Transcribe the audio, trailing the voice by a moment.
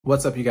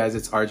What's up, you guys?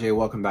 It's RJ.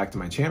 Welcome back to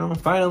my channel.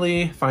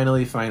 Finally.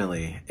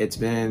 It's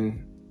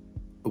been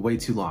way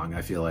too long,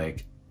 I feel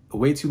like.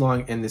 Way too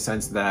long in the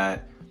sense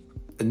that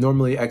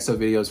normally EXO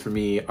videos for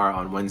me are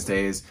on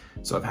Wednesdays,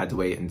 so I've had to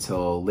wait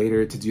until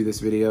later to do this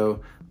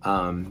video.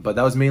 But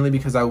that was mainly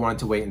because I wanted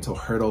to wait until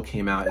Hurdle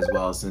came out as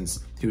well,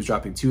 since he was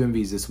dropping 2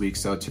 MVs this week.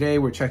 So today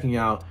we're checking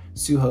out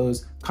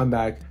SUHO's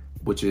comeback,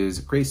 which is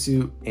Gray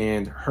Suit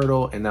and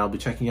Hurdle, and I'll be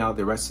checking out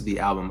the rest of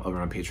the album over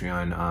on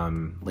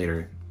Patreon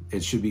later.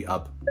 It should be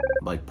up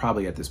like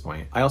probably at this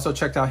point. I also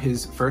checked out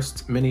his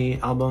first mini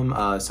album,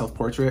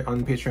 Self-Portrait,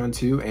 on Patreon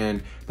too, and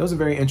that was a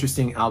very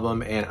interesting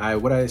album. And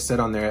what I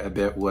said on there a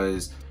bit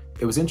was,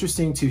 it was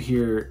interesting to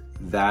hear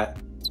that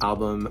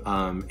album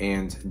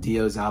and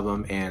Dio's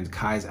album and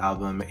Kai's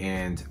album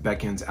and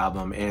Baekhyun's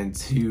album, and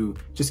to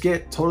just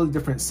get totally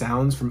different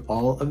sounds from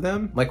all of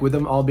them. Like with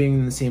them all being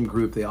in the same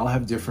group, they all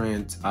have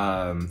different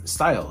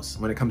styles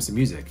when it comes to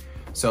music.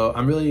 So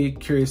I'm really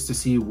curious to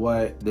see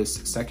what this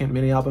second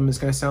mini album is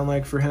going to sound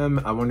like for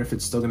him. I wonder if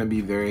it's still going to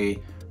be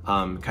very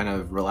kind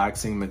of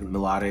relaxing,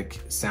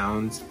 melodic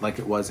sound like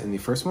it was in the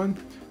first one.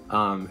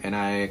 And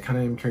I kind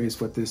of am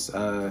curious what this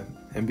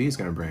MV is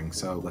going to bring.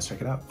 So let's check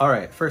it out. All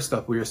right, first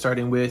up, we are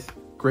starting with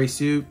Gray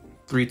Suit.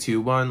 3,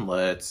 2, 1,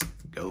 let's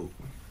go.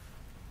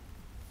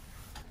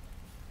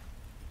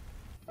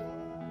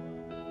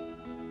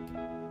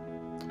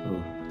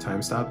 Oh,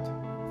 time stopped.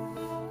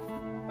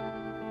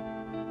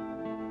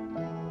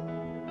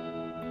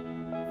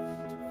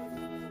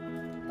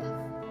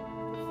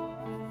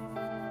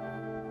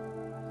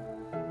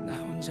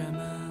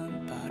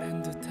 혼자만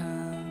바랜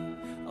듯한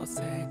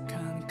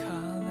어색한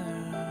컬러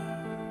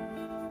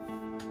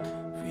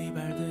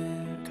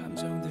휘발될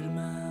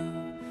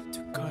감정들만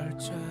툭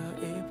걸쳐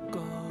입고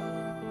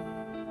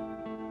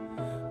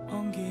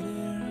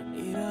온기를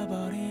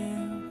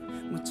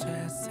잃어버린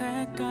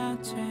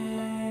무채색같이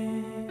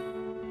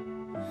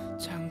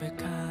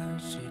창백한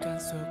시간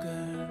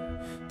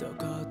속을 또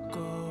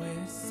걷고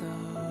있어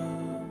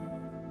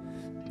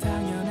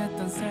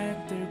당연했던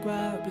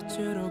색들과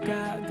빛으로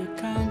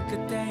가득한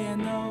그때의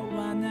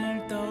너와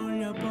날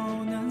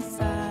떠올려보는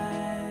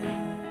사이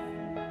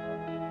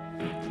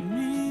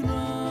미워둔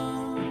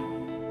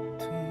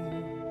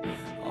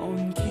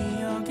온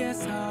기억에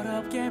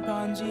서럽게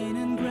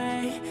번지는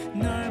그레이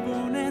널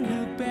보낸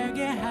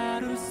흑백의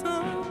하루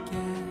속에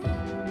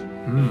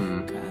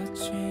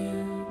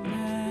갇힌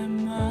내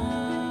맘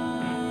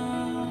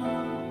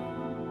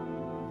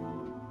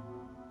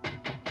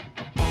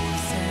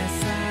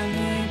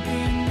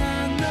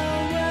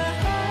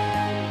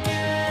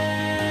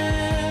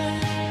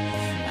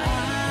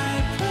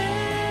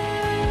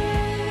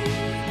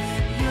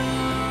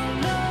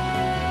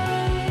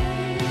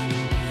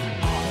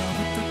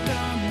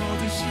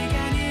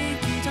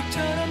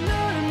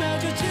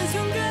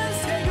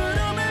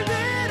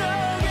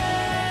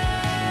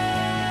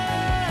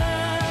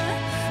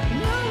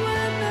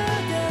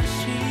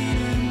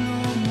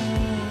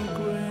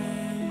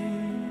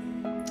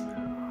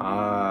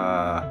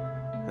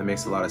That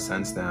makes a lot of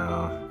sense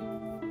now.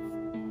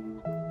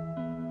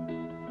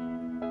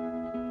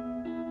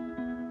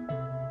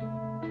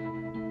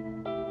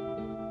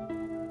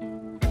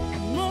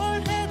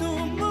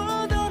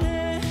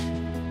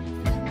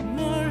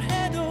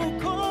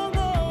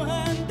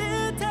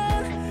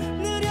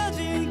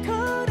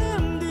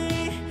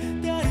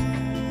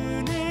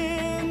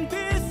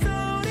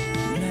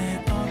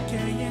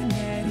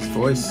 His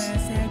voice.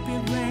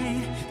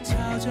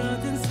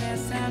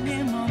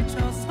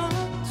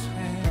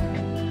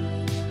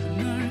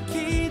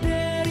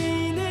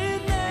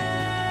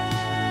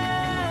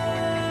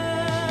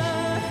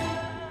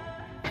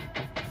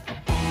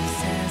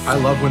 I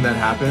love when that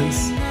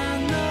happens.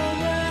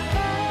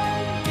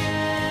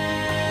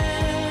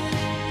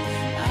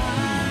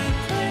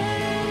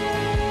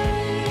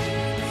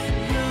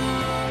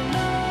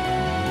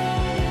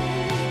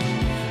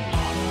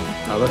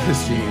 I love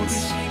his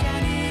jeans.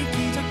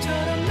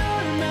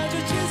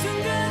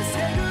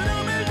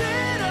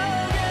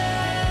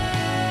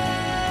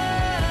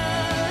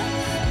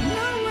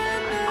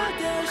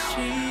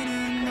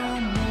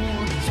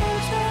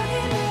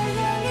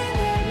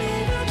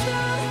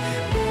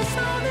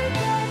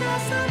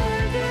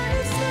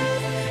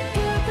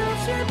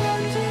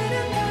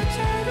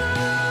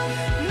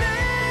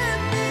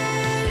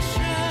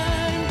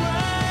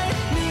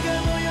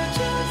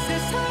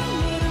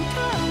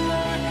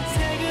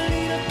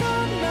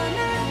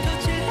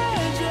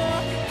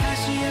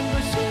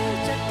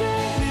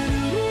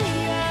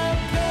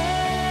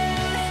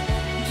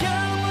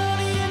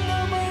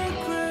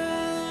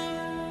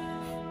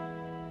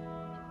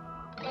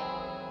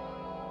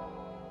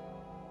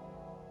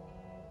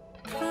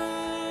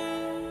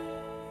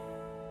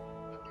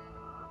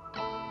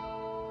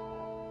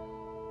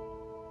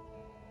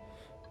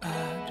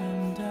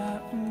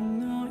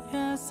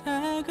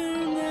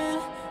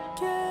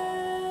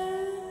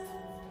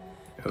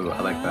 Oh,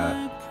 I like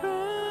that.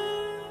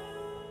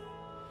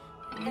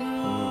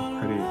 Oh,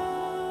 pretty.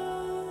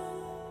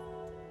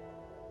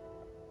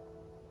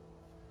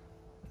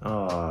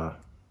 Oh.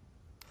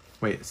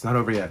 Wait. it's not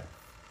over yet.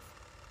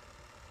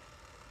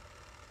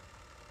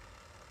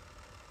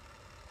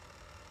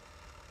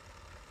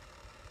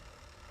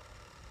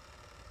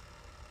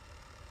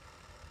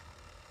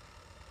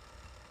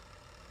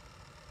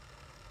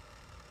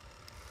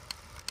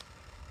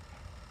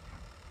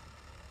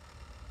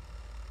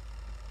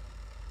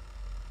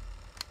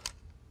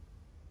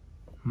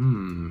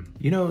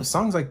 You know,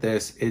 songs like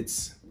this,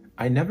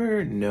 I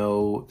never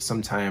know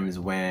sometimes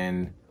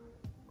when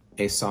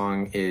a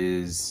song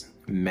is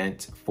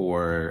meant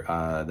for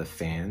the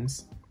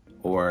fans,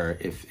 or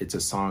if it's a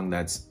song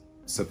that's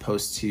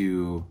supposed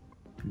to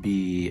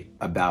be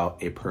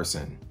about a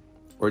person,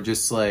 or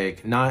just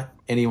like not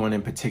anyone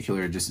in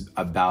particular, just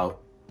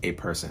about a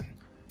person,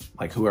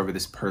 like whoever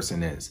this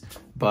person is.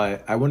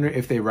 But I wonder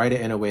if they write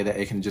it in a way that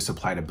it can just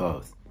apply to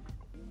both.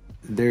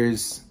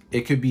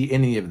 It could be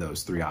any of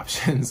those three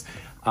options.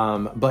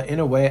 But in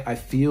a way, I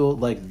feel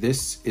like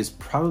this is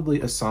probably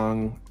a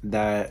song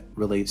that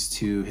relates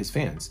to his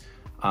fans,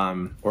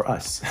 or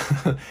us,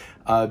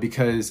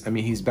 because I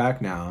mean, he's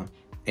back now.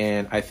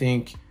 And I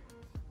think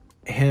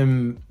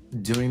him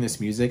doing this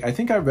music, I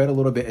think I read a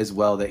little bit as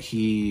well that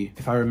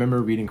if I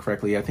remember reading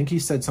correctly, I think he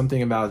said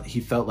something about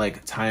he felt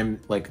like time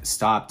like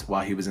stopped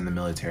while he was in the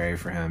military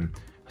for him.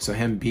 So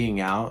him being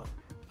out,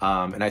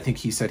 and I think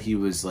he said he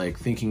was like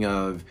thinking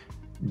of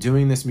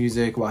doing this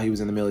music while he was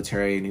in the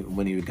military, and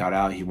when he got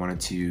out, he wanted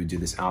to do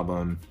this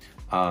album.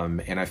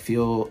 And I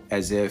feel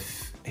as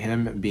if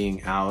him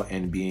being out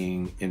and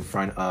being in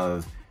front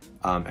of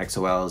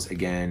EXO-Ls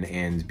again,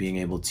 and being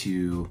able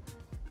to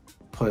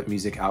put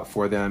music out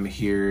for them,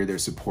 hear their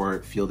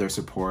support, feel their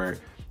support,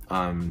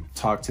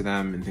 talk to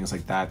them and things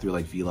like that through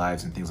like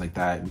V-Lives and things like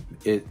that,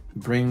 it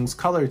brings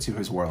color to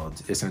his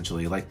world,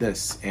 essentially, like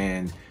this.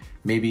 And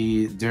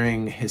maybe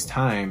during his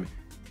time,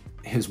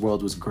 his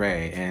world was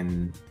gray,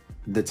 and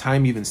the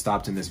time even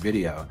stopped in this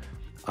video,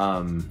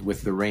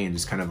 with the rain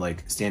just kind of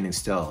like standing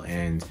still.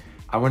 And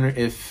I wonder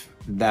if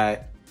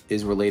that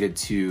is related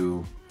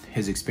to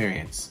his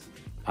experience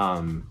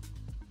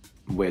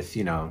with,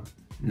 you know,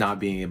 not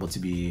being able to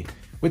be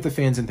with the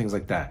fans and things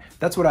like that.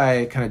 That's what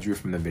I kind of drew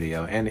from the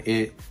video. And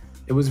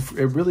it was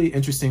a really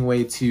interesting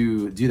way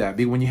to do that.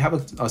 Because when you have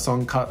a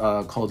song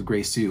called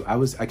Gray Suit,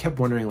 I kept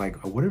wondering,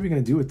 like, what are we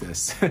gonna do with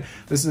this?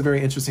 This is a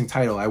very interesting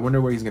title. I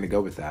wonder where he's gonna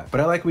go with that.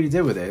 But I like what he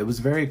did with it. It was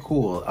very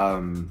cool.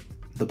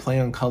 The play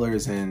on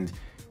colors and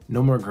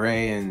no more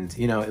gray, and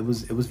you know, it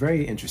was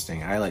very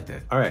interesting. I liked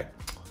it. All right,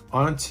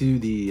 on to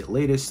the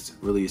latest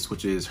release,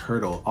 which is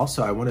Hurdle.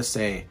 Also, I wanna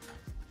say,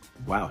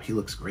 wow, he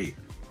looks great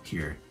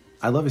here.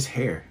 I love his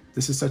hair.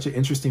 This is such an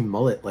interesting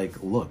mullet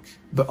like look.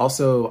 But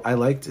also I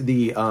liked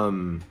the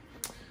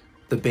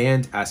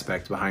band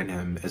aspect behind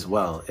him as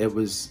well. It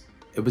was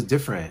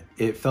different.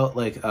 It felt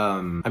like,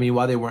 I mean,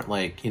 while they weren't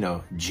like, you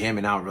know,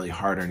 jamming out really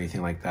hard or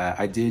anything like that,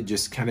 I did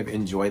just kind of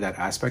enjoy that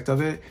aspect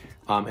of it.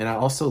 And I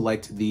also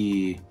liked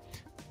the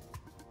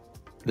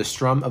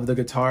strum of the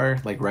guitar,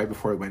 like right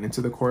before it went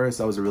into the chorus.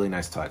 That was a really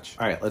nice touch.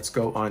 All right, let's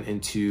go on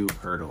into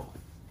Hurdle.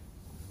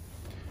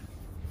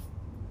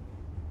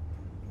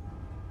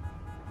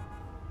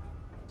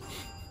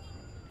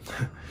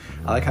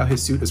 I like how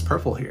his suit is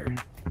purple here.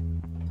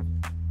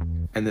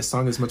 And this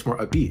song is much more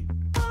upbeat.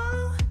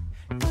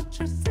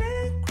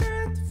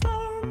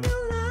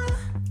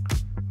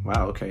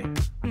 Wow, okay.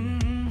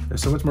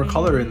 There's so much more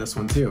color in this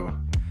one too.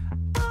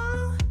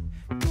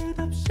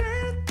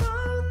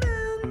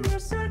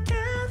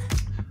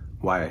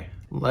 Why?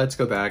 Let's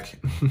go back.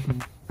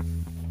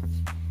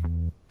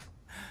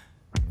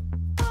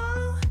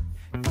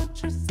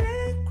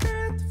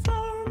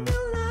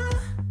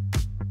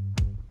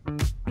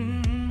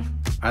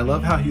 I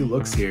love how he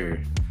looks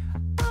here.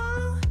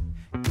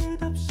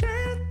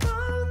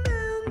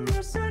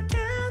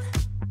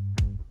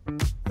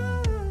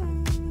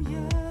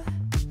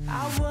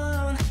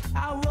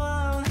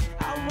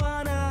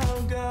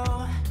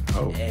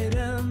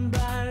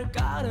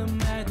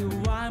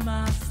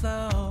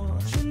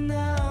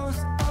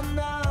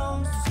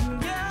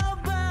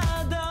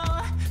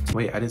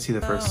 Wait, I didn't see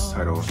the first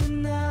title.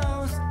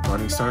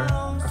 Running Star?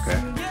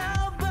 Okay.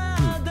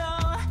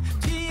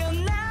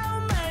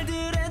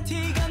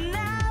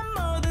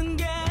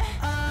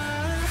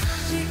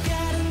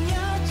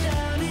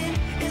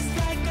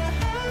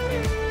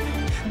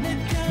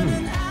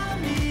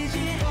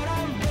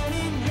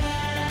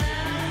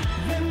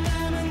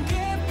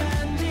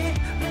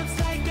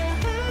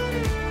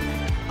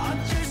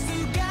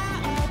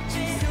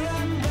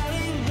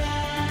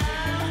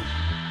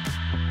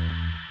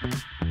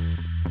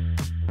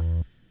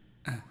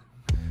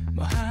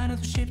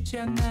 쉽지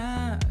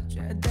않아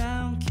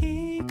죄다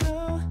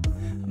엉키고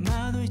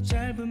아마도 이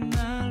짧은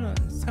말로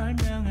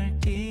설명할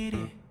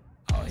길이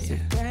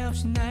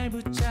쓸데없이 날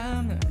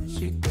붙잡는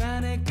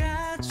시간에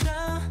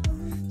갇혀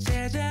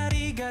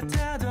제자리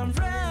같아던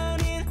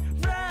running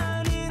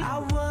running I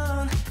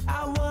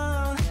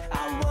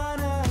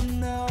wanna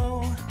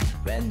know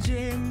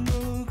왠지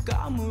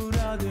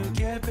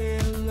무거물어들게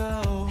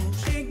below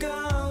She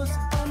goes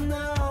oh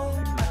no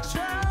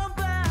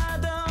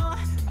맞춰봐도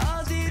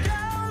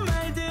어지러운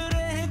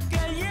말들에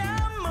헷갈려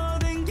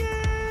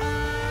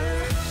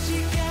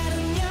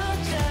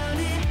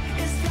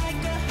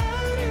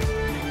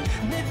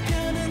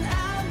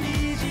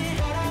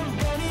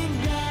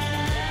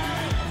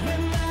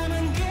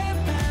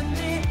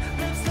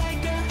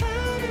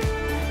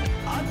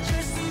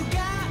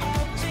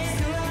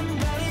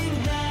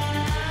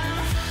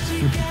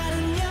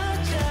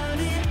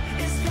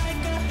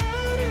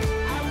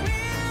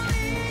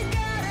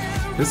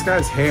This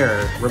guy's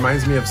hair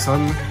reminds me of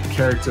some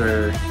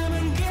character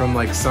from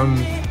like some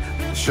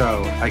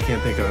show I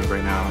can't think of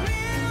right now.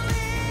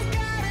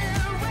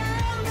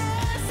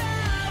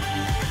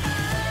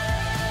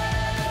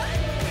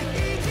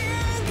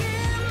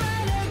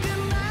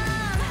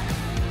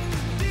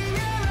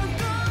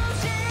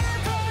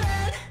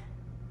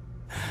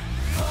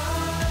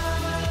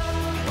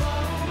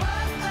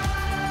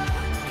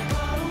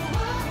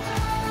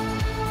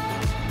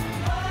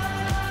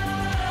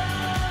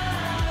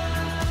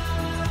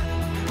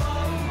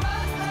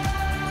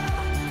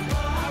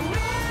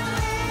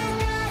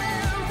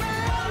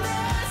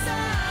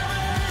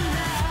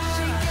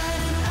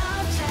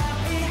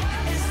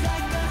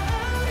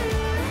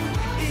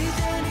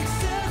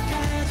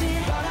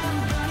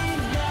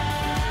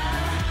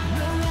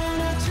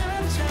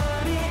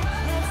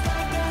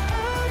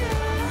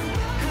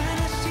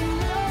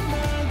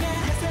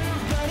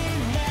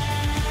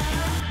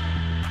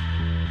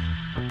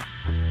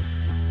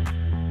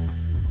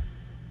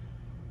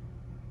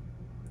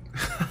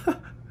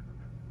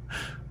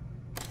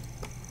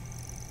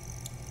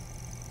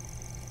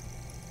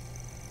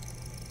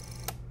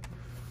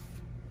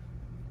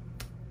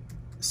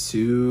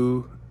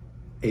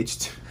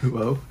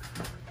 H2O.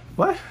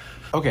 What?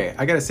 Okay,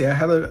 I gotta say, I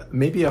had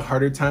maybe a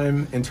harder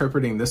time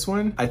interpreting this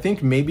one. I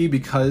think maybe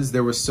because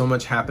there was so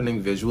much happening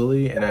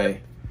visually, and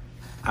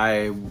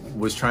I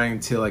was trying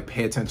to like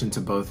pay attention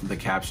to both the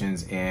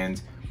captions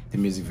and the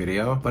music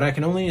video. But I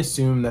can only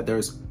assume that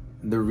there's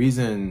the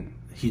reason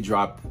he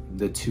dropped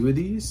the two of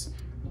these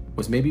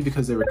was maybe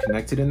because they were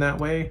connected in that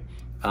way.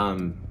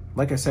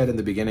 Like I said in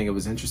the beginning, it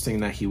was interesting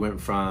that he went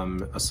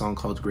from a song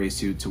called Gray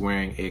Suit to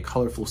wearing a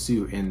colorful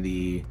suit in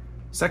the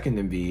second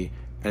MV,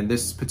 and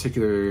this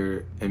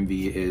particular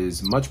MV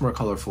is much more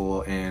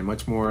colorful and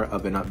much more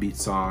of an upbeat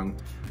song.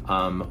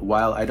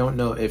 While I don't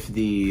know if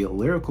the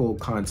lyrical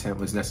content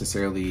was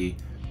necessarily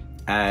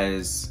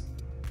as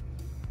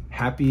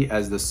happy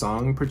as the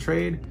song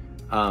portrayed,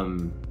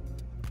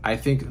 I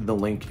think the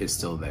link is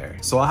still there.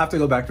 So I'll have to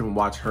go back and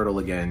watch Hurdle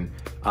again.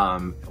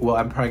 Well,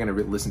 I'm probably gonna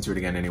listen to it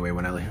again anyway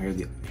when I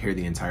hear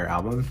the entire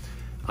album.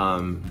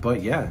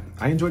 But yeah,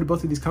 I enjoyed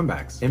both of these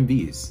comebacks.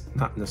 MVs,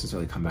 not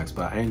necessarily comebacks,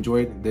 but I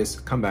enjoyed this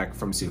comeback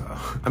from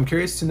SUHO. I'm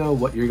curious to know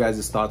what your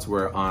guys' thoughts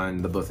were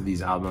on the both of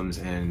these albums,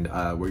 and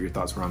what your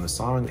thoughts were on the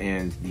song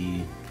and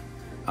the,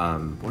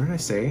 what did I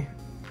say?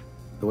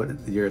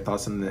 Your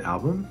thoughts on the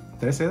album?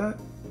 Did I say that?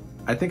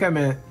 I think I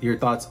meant your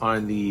thoughts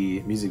on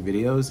the music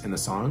videos and the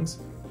songs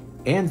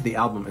and the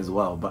album as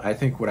well, but I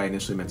think what I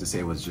initially meant to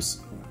say was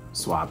just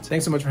swapped.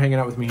 Thanks so much for hanging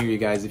out with me here, you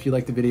guys. If you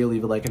liked the video,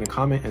 leave a like and a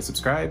comment and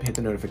subscribe. Hit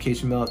the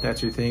notification bell if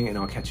that's your thing, and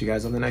I'll catch you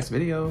guys on the next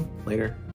video. Later.